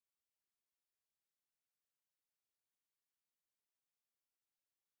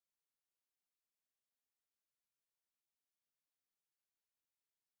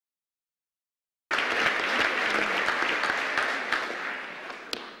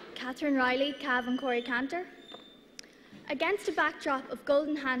Kathryn Reilly, Cav and Corey Cantor. Against a backdrop of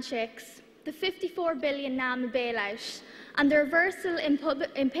golden handshakes, the $54 billion NAMA bailout and the reversal in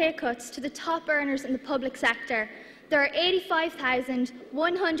pay cuts to the top earners in the public sector, there are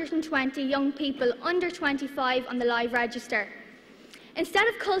 85,120 young people under 25 on the live register. Instead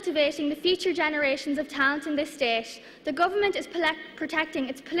of cultivating the future generations of talent in this state, the government is protecting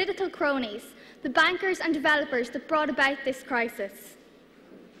its political cronies, the bankers and developers that brought about this crisis.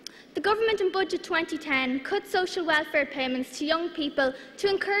 The government in Budget 2010 cut social welfare payments to young people to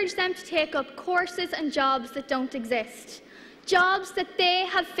encourage them to take up courses and jobs that don't exist, jobs that they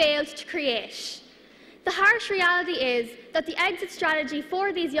have failed to create. The harsh reality is that the exit strategy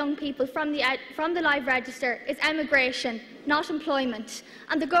for these young people from the live register is emigration, not employment,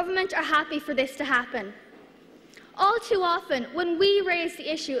 and the government are happy for this to happen. All too often, when we raise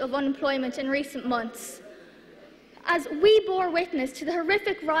the issue of unemployment in recent months, as we bore witness to the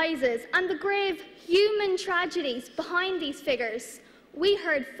horrific rises and the grave human tragedies behind these figures, we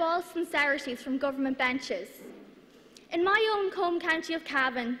heard false sincerities from government benches. In my own home county of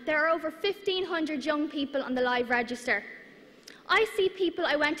Cavan, there are over 1,500 young people on the live register. I see people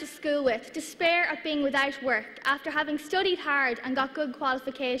I went to school with despair at being without work after having studied hard and got good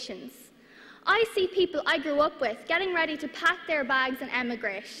qualifications. I see people I grew up with getting ready to pack their bags and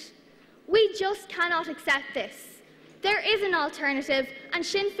emigrate. We just cannot accept this. There is an alternative, and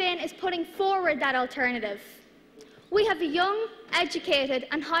Sinn Féin is putting forward that alternative. We have a young, educated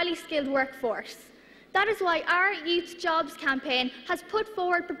and highly skilled workforce. That is why our Youth Jobs campaign has put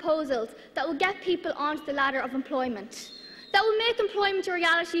forward proposals that will get people onto the ladder of employment, that will make employment a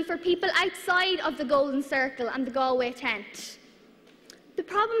reality for people outside of the Golden Circle and the Galway tent. The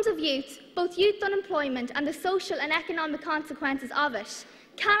problems of youth, both youth unemployment and the social and economic consequences of it,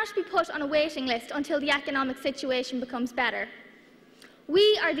 cannot be put on a waiting list until the economic situation becomes better.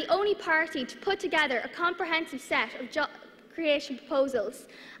 We are the only party to put together a comprehensive set of job creation proposals,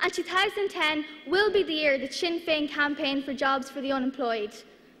 and 2010 will be the year that Sinn Féin campaign for jobs for the unemployed,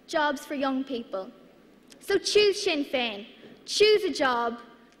 jobs for young people. So choose Sinn Féin, choose a job,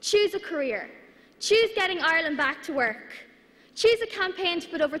 choose a career, choose getting Ireland back to work. Choose a campaign to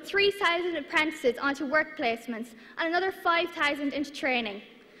put over 3,000 apprentices onto work placements and another 5,000 into training.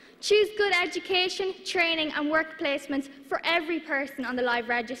 Choose good education, training and work placements for every person on the live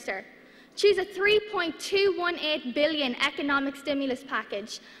register. Choose a $3.218 billion economic stimulus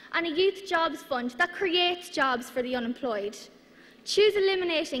package and a youth jobs fund that creates jobs for the unemployed. Choose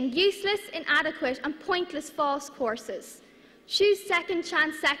eliminating useless, inadequate and pointless false courses. Choose second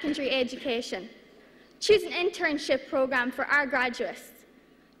chance secondary education. Choose an internship programme for our graduates.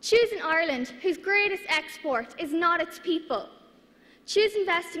 Choose an Ireland whose greatest export is not its people. Choose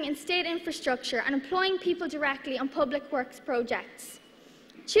investing in state infrastructure and employing people directly on public works projects.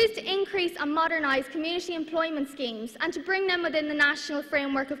 Choose to increase and modernise community employment schemes and to bring them within the national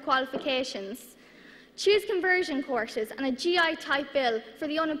framework of qualifications. Choose conversion courses and a GI-type bill for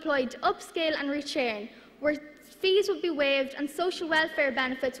the unemployed to upskill and retrain, where fees will be waived and social welfare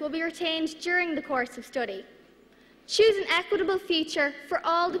benefits will be retained during the course of study. Choose an equitable future for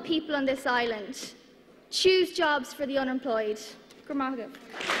all the people on this island. Choose jobs for the unemployed. Gormaga.